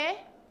 4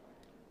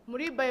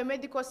 muri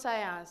Biomedical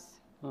Science.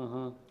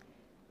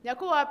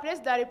 Nyakubahwa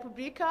Perezida wa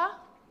Repubulika,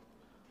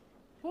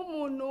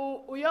 nk'umuntu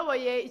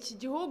uyoboye iki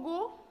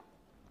gihugu,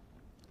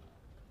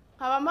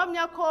 nkaba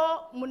mpamya ko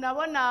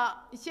munabona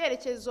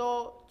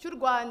icyerekezo cy'u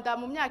Rwanda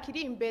mu myaka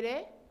iri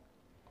imbere.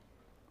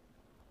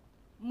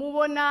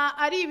 Mubona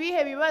ari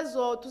ibihe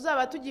bibazo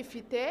tuzaba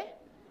tugifite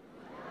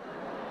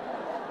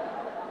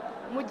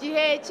mu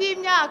gihe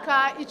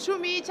cy'imyaka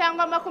 10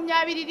 cyangwa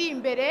 20 iri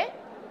imbere?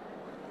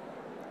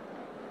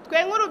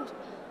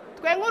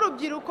 Twe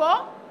nk'urubyiruko,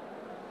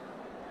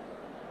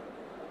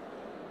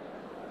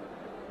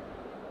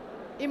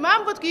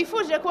 impamvu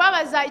twifuje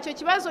kubabaza icyo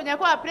kibazo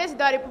Nyakubahwa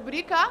Perezida wa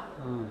Repubulika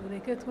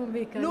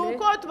ni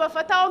uko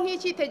tubafataho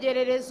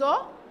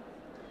nk'icyitegererezo,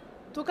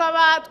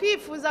 tukaba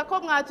twifuza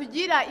ko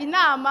mwatugira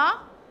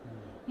inama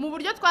mu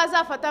buryo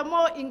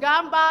twazafatamo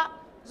ingamba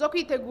zo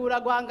kwitegura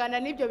guhangana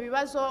n'ibyo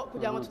bibazo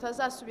kugira ngo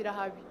tutazasubira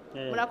habi.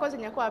 Murakoze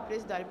Nyakubahwa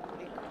Perezida wa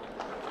Repubulika.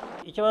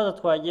 Ikibazo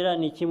twagira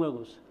ni kimwe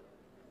gusa,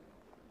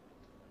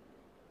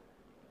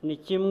 ni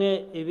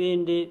kimwe,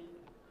 ibindi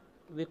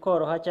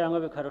bikoroha cyangwa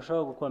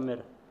bikarushaho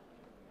gukomera.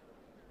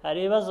 Hari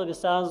ibibazo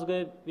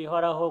bisanzwe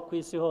bihoraho ku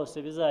isi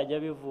hose bizajya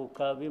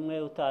bivuka,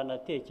 bimwe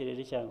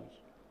utanatekereje cyangwa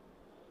iki.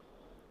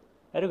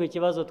 Ariko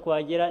ikibazo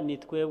twagira ni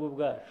twebwe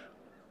ubwacu,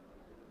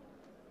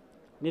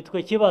 ni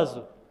twe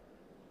kibazo,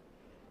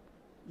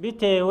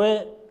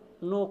 bitewe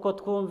n'uko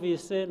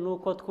twumvise,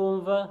 n'uko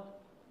twumva,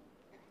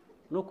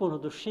 n'ukuntu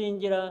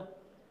dushingira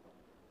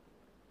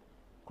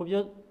ku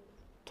byo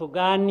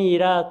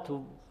tuganira,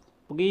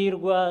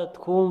 tubwirwa,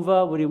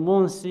 twumva buri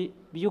munsi,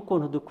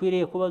 by'ukuntu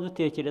dukwiriye kuba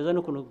dutekereza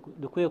n'ukuntu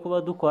dukwiye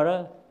kuba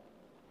dukora.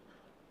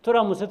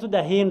 Turamutse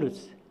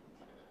tudahindutse,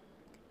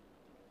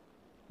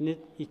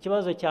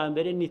 ikibazo cya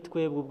mbere ni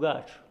twebwe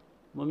ubwacu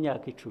mu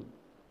myaka 10.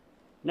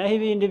 Naho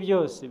ibindi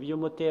byose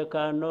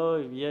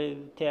by'umutekano,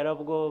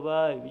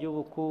 iby'iterabwoba,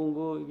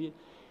 iby'ubukungu,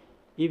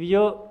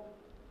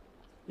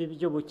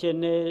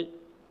 iby'ubukene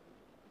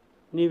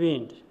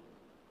n'ibindi,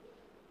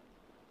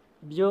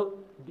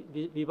 byo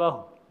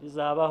bibaho,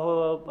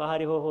 bizabaho aho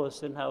ariho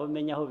hose, ntawe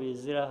umenya aho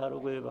bizira, hari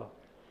ubwo bibaho.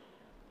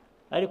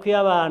 Ariko iyo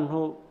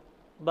abantu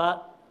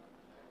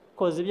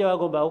bakoze ibyo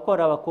bagomba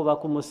gukora,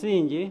 bakubaka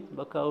umusingi,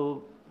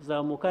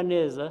 bakawuzamuka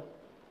neza,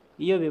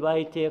 iyo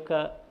bibaye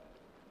iteka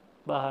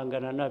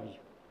bahangana nabyo.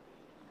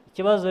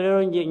 Ikibazo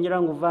rero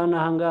ngira ngo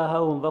uvana aha ngaha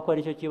wumva ko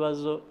ari cyo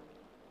kibazo,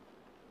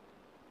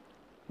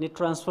 ni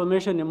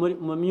transformation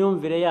mu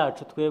myumvire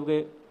yacu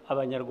twebwe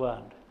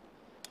Abanyarwanda.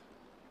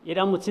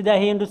 Iramutse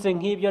idahindutse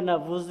nk'ibyo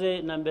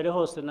navuze na mbere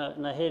hose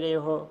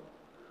nahereyeho,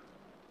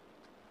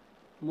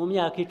 mu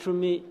myaka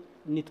 10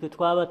 nitwe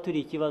twaba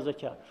turi ikibazo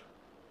cyacu.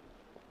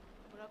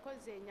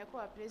 Murakoze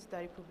Nyakubahwa Perezida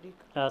wa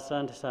Repubulika.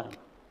 Asante sana.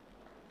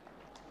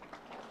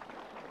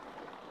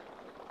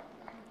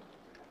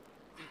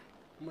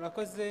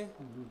 Murakoze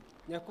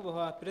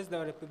Nyakubahwa Perezida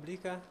wa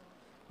Repubulika.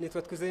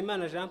 Nitwa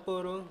Twizeyimana Jean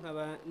Paul,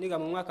 nkaba niga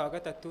mu mwaka wa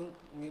 3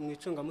 mu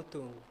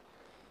icungamutungo.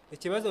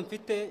 Ikibazo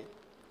mfite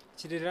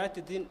kiri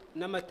related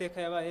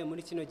n'amateka yabaye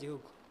muri kino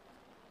gihugu.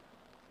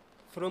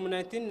 From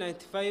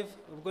 1995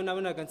 ubwo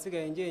nabonaga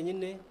nsigaye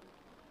njyenyine,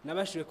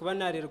 nabashije kuba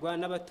narerwa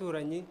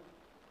n'abaturanyi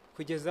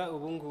kugeza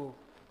ubu ngubu.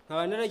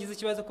 Nkaba naragize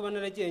ikibazo kuba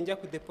naragiye njya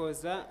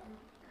kudepoza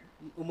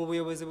mu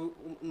buyobozi,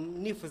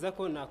 nifuza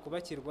ko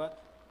nakubakirwa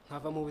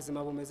nkava mu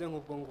buzima bumeze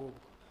nk'ubwo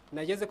ngubwo.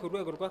 Nageze ku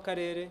rwego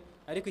rw'akarere,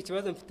 ariko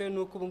ikibazo mfite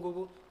nuko ubu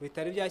ngubu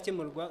bitari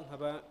byakemurwa,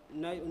 nkaba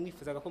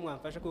nifuzaga ko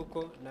mwamfasha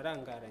kuko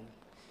narangaranye.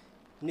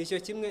 Nicyo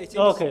kimwe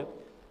Okay.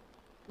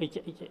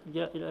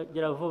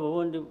 Gira vuba,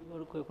 ubundi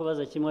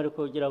kubaza kimwe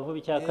ariko gira vuba.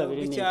 Icya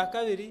kabiri ni icya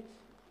kabiri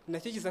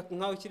nakigiza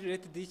nkaho kiri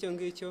related y'icyo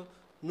ngicyo,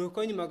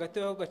 nuko nyuma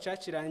gato aho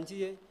gacaca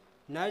irangiye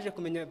naje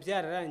kumenya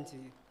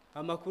byararangiye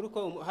amakuru ko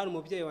hari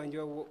umubyeyi wanjye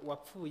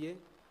wapfuye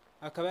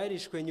akaba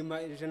yarishwe nyuma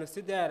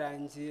jenoside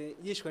yarangiye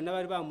yishwe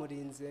n'abari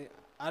bamurinze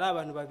ari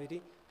abantu babiri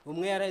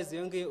umwe yaraheze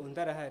yongeye undi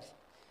arahari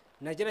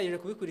nagerageje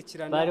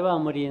kubikurikirana bari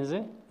bamurinze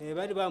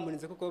bari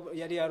bamurinze kuko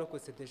yari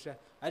yarokotse deja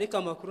ariko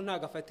amakuru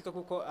ntago afatika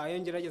kuko ayo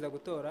ngerageza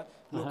gutora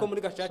nuko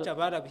muri gacaca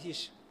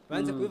barabihisha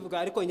banze kubivuga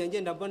ariko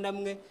ngenda mbona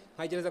mwe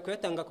nkagereza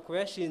kuyatanga ku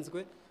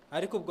yashinzwe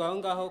ariko ubwo aho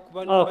ngaho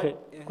kuba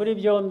kuri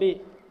byombi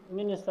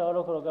Minister wa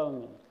Local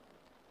Government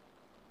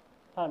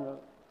hano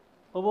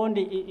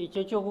ubundi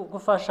icyo cyo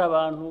gufasha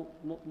abantu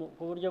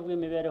ku buryo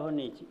bw'imibereho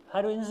niki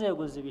hari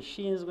inzego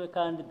zibishinzwe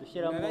kandi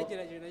dushyiramo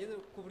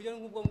ku buryo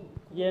ngubwo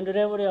genda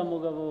urebe uriya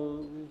mugabo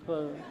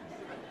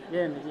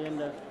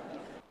genda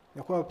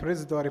Nyakubahwa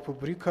Perezida wa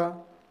Repubulika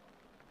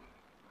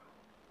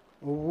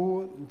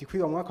ubu ndi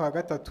kwiga mu mwaka wa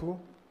 3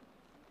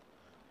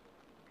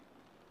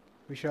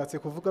 bishatse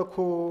kuvuga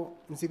ko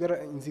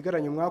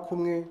nzigaranye umwaka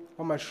umwe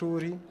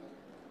w'amashuri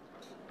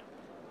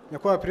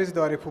Nyakubahwa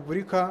Perezida wa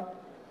Repubulika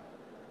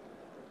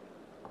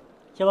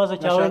ikibazo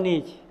cyawe ni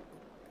iki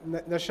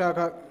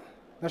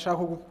nashaka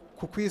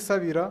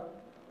kukwisabira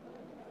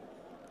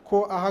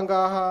ko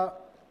ahangaha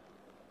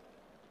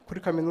kuri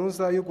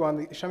kaminuza y'u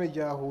Rwanda ishami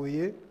rya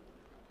Huye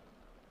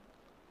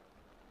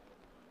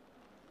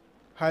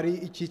hari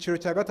icyiciro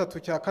cya 3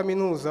 cya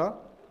kaminuza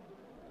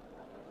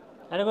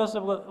ariko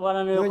sobwo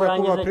wananiwe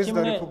kurangiza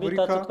kimwe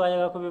bitatu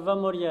twayaga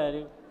kubivamo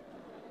ryari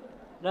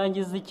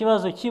rangiza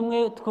ikibazo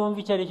kimwe twumva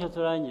icyo ari cyo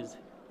turangize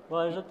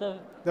waje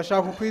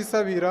ndashaka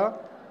kukwisabira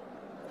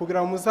kugira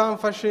ngo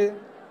muzamfashe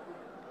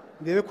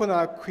ndebe ko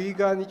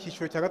nakwiga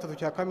n'icyiciro cya 3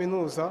 cya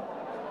kaminuza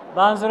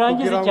banza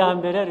urangize icya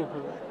mbere ariko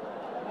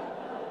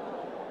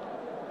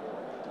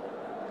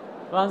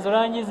banza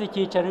urangize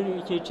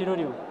icyiciro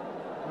uriho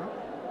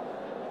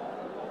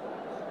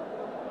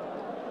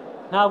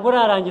ntabwo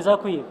urarangiza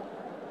kwiga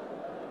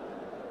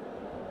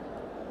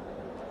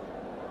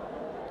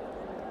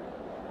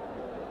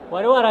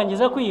wari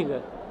warangiza kwiga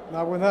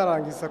ntabwo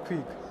ntarangiza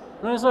kwiga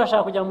none se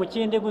urashaka kujya mu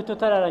kindi gute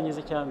utararangiza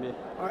icya mbere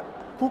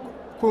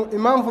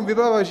impamvu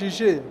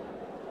mbibabajije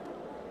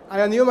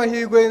aya niyo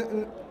mahirwe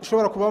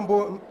ushobora kuba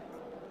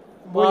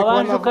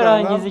wabanje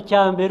ukarangiza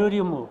icya mbere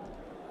urimo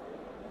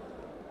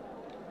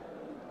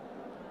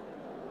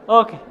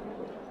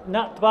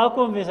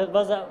twakumvise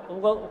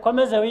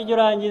ukomeze wige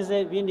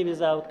urangize ibindi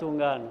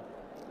bizawutungana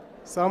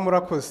sawa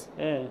murakoze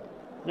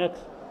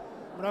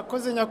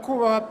murakoze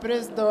Nyakubahwa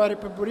Perezida wa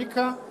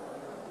Repubulika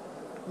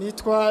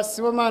nitwa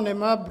Sibomana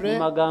Aimable mu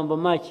magambo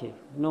make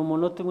ni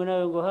umunota umwe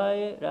nawe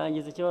nguhaye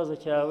rangiza ikibazo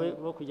cyawe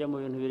bo kujya mu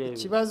bintu birebire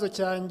ikibazo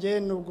cyanjye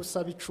ni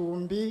ugusaba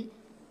icumbi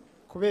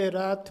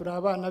kubera turi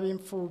abana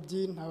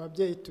b'imfubyi nta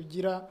babyeyi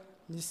tugira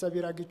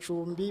nisabiraga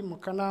icumbi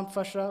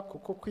mukanamfasha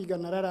kuko kwiga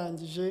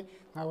nararangije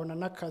nkabona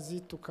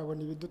n'akazi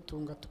tukabona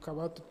ibidutunga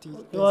tukabaho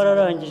tutiteza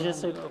wararangije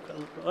se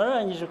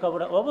wararangije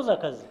ukabura wabuze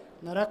akazi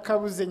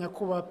narakabuze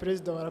Nyakubahwa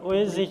Perezida wa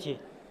Repubulika weze iki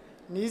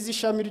nizi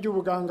ishami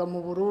ry'ubuganga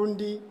mu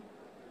Burundi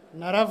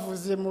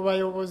naravuze mu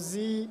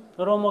bayobozi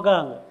uri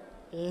umuganga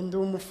ndi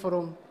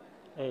umuforomo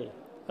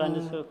kandi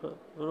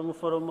uri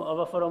umuforomo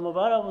abaforomo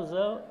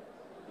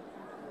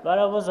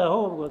barabuze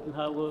ahubwo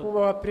ntabwo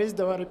kuba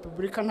Perezida wa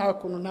Repubulika nta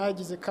kuntu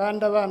ntagize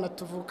kandi abana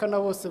tuvukana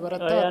bose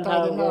baratatanye nta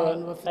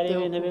hantu bafite hari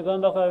ibintu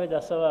bigomba kuba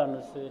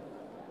bidasobanutse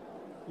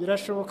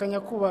birashoboka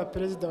Nyakubahwa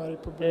Perezida wa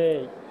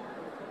Repubulika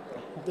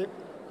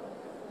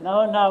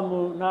naho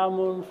nta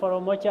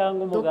muforomo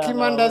cyangwa umuganga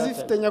dokima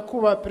ndazifite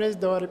Nyakubahwa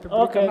Perezida wa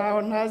Repubulika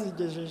naho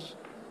ntazigejeje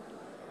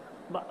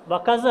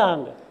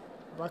bakazanga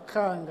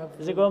bakanga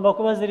zigomba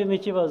kuba zirimo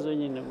ikibazo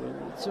nyine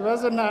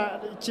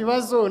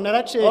ikibazo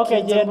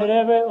naracekinze genda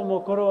urebe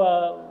umukuru wa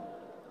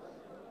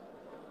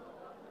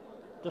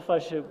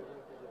dufashe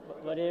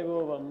barebe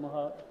uwo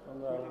bamuha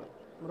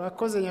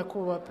murakoze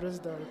Nyakubahwa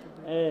Perezida wa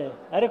Repubulika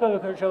ariko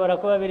bishobora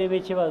kuba birimo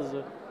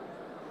ikibazo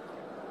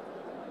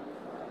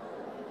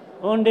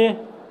undi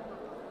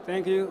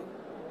Thank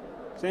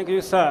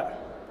you, sir.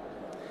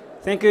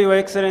 Thank you, Your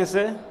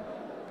Excellency.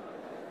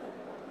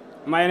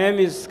 My name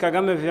is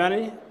Kagame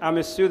Vianney. I'm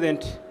a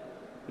student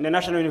in the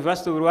National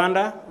University of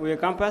Rwanda, Huye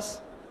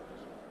campus.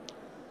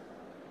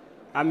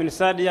 I'm in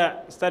third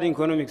year studying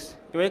economics.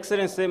 Your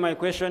Excellency, my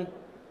question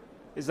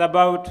is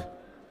about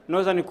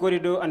Northern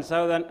Corridor and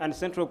Southern and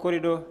Central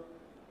Corridor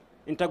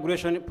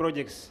integration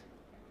projects.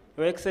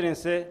 Your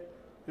Excellency,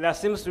 there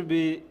seems to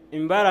be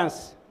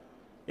imbalance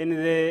in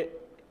the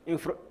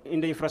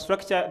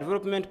infrastructure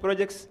development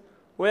projects,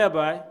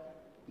 whereby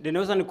the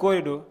Northern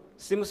Corridor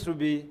seems to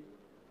be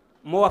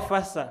more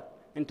faster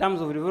in terms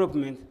of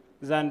development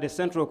than the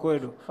Central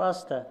Corridor.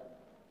 Faster?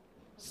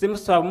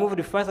 Seems to have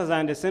moved faster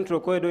than the Central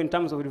Corridor in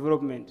terms of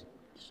development.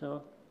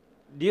 So?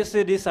 Do you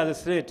see this as a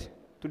threat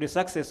to the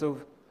success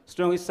of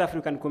strong East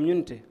African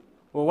community?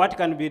 Or what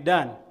can be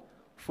done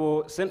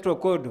for Central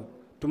Corridor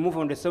to move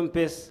on the same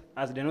pace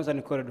as the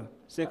Northern Corridor?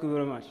 Thank you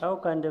very much. How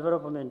can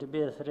development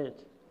be a threat?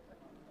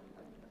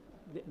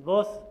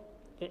 Both,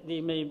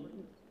 they may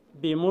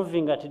be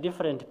moving at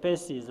different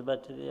paces,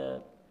 but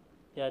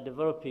they are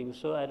developing,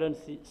 so I don't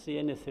see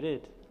any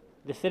threat.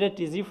 The threat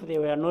is if they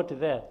were not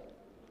there.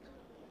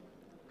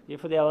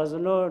 If there was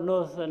no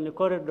northern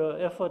corridor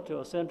effort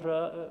or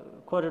central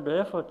corridor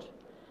effort,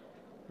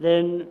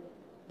 then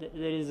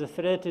there is a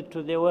threat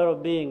to the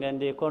well-being and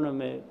the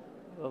economy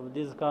of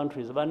these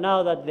countries. But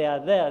now that they are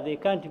there, they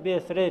can't be a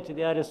threat,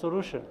 they are a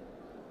solution.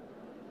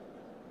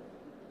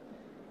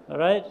 All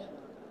right?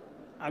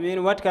 I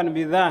mean, what can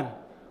be done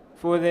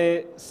for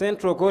the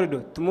central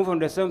corridor to move on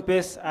the same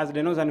pace as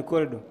the northern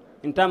corridor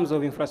in terms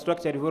of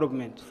infrastructure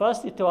development?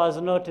 First, it was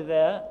not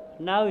there.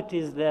 Now it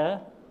is there.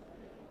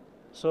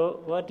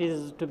 So what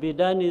is to be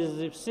done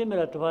is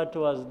similar to what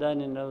was done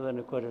in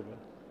northern corridor.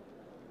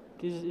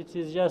 It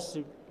is just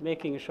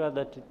making sure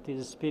that it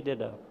is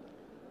speeded up.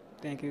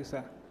 Thank you,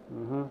 sir.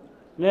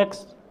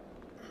 Next.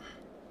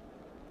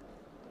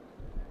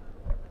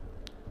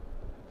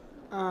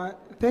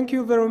 Thank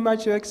you very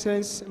much, Your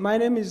Excellency. My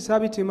name is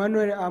Sabit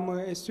Emmanuel. I'm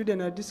a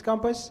student at this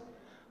campus.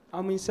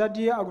 I'm in third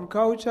year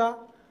agriculture.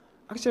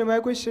 Actually, my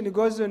question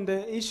goes on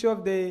the issue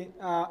of the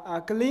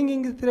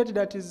clinging threat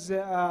that is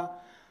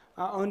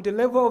on the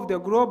level of the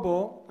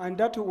global, and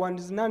that one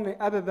is none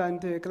other than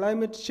the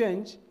climate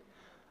change.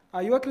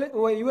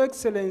 Your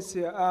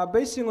Excellency,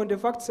 basing on the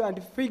facts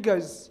and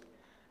figures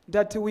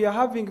that we are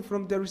having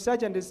from the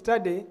research and the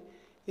study,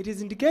 it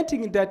is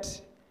indicating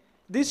that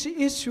this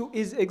issue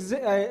is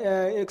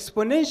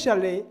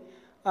exponentially,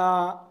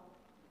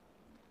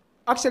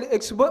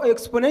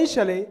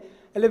 exponentially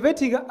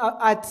elevating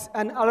at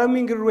an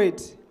alarming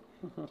rate,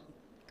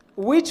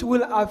 which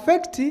will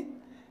affect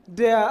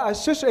their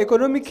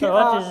socio-economic. So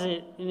what is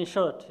it, in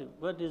short,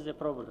 what is the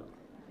problem?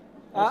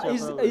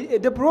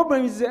 The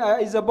problem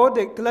is about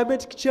the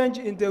climate change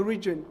in the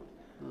region,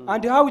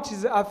 and how it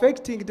is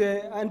affecting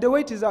the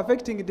way it is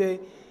affecting the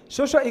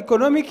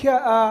socio-economic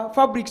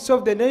fabrics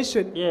of the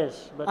nation.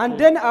 Yes. But and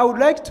then I would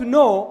like to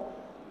know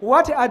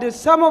what are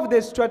some of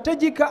the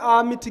strategic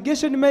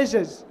mitigation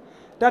measures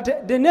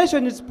that the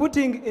nation is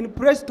putting in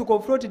place to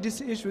confront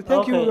this issue.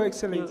 Thank you, Your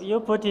Excellency. You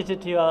put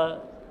it to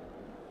your...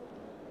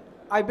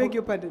 I beg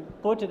your pardon.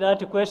 Put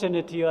that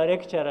question to your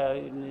lecturer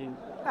in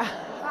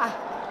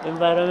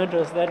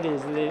environmental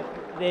studies.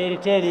 They will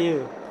tell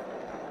you.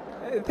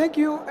 Thank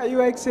you,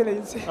 Your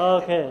Excellency.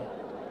 Okay.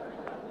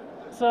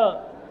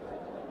 So,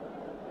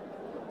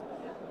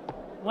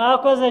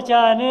 mwakoze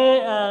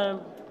cyane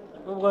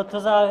ubwo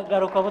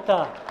tuzagaruka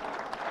butaha.